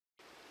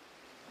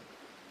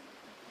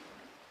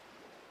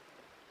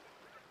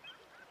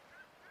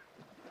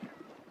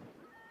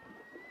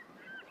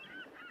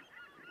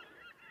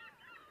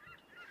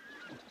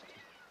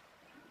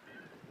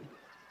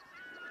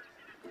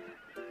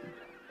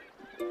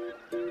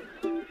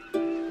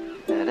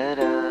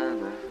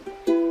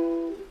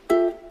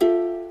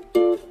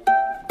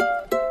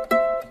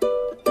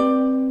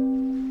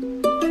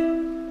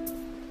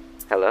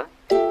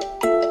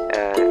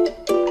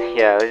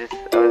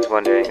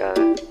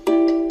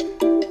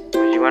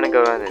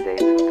go on a date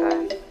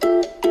sometime.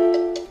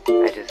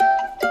 I just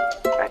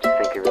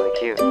think you're really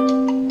cute.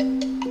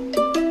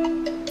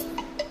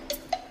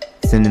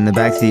 Sitting in the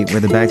backseat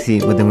with a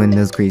backseat with the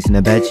windows creased in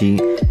a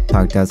bedsheet.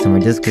 Parked out somewhere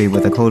discreet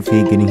with a cold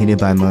feet, getting heated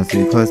by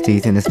mostly closed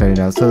teeth, and it started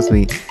out so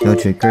sweet. No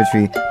trick or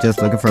treat,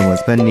 just looking for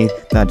what's beneath.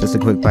 Not just a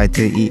quick bite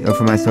to eat or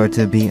for my sword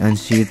to be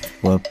unsheathed.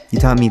 Well, you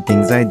taught me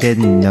things I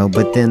didn't know,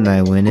 but then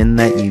I went and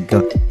let you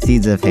go.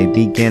 Seeds of hate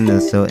began to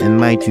sow, and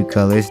my true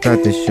colors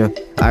start to show.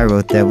 I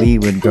wrote that we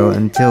would grow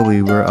until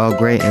we were all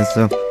great, and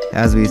so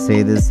as we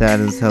say the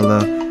saddest hello,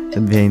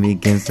 the pain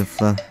begins to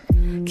flow.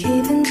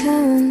 기분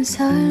좋은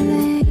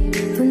설레임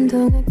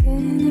운동의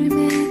끈을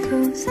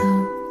메고서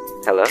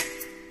Hello?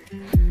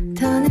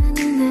 떠나는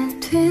내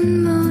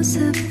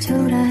뒷모습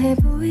초라해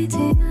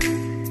보이지만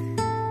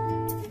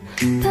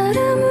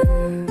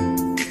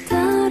바람은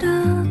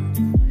따라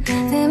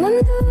내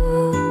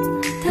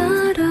맘도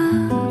따라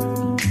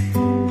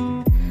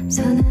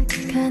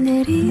소나기가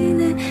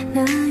내리는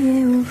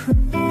나의 오후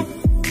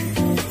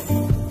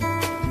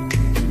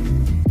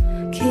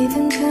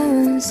기분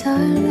좋은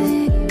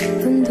설레임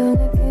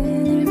운동의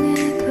끈을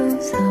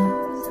메고서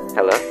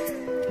Hello?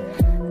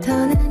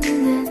 떠나는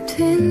내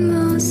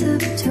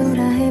뒷모습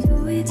초라해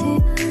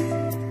보이지만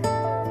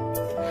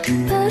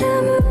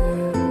바람은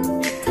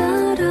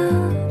따라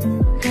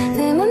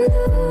내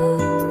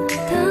맘도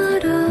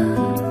따라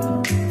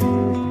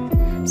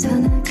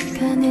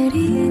소나기가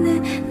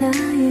내리는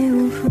나의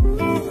오후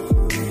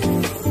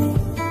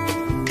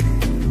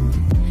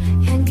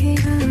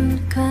향기로운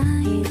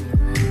과일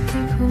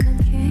달콤한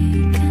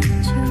케이크 한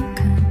조각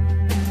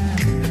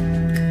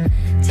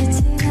지친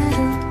하루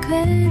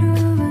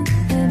괴로운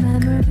내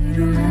맘을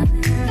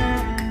위로하는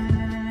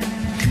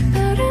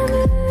바람을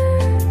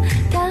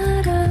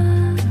따라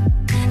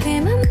내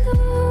맘도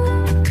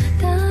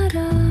따라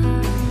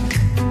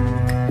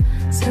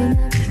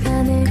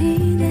소나기가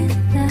내리는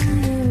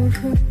나의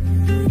오후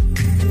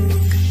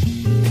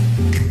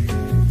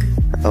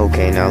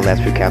Okay, now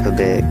let's recap a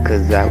bit,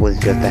 cause that was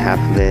just a half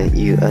of it.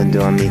 You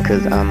adore me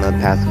cause I'm a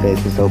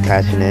pacifist and so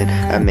passionate.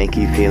 I make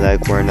you feel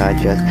like we're not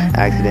just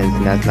accidents,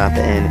 and that's not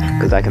the end,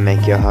 cause I can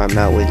make your heart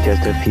melt with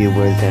just a few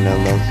words and a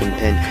lonesome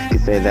pin. You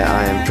say that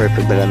I am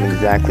perfect, but I'm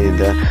exactly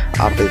the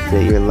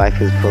opposite. Your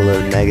life is full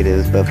of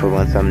negatives, but for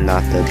once I'm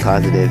not the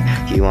positive.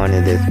 You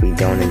wanted this, we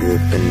don't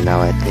exist, and now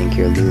I think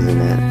you're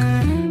losing it.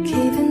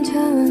 기분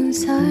좋은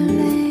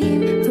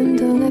설레임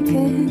운동의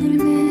끈을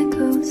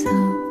메고서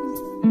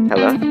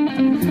Hello?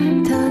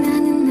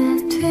 떠나는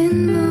내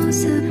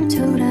뒷모습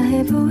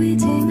초라해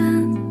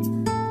보이지만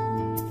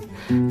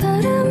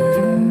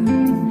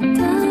바람은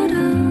따라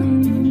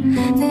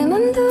내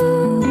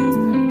맘도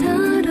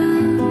따라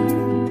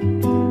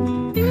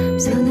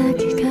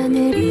소나기가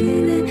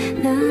내리는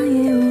나의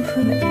오후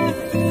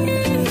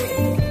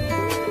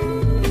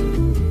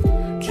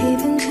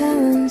기분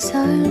좋은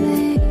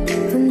설레임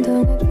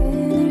운동의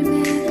끈을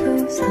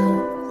메고서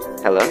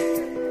Hello?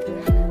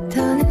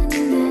 떠나는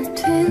내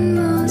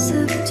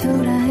뒷모습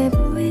초라해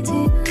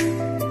보이지만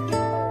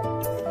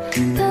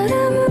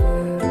바람은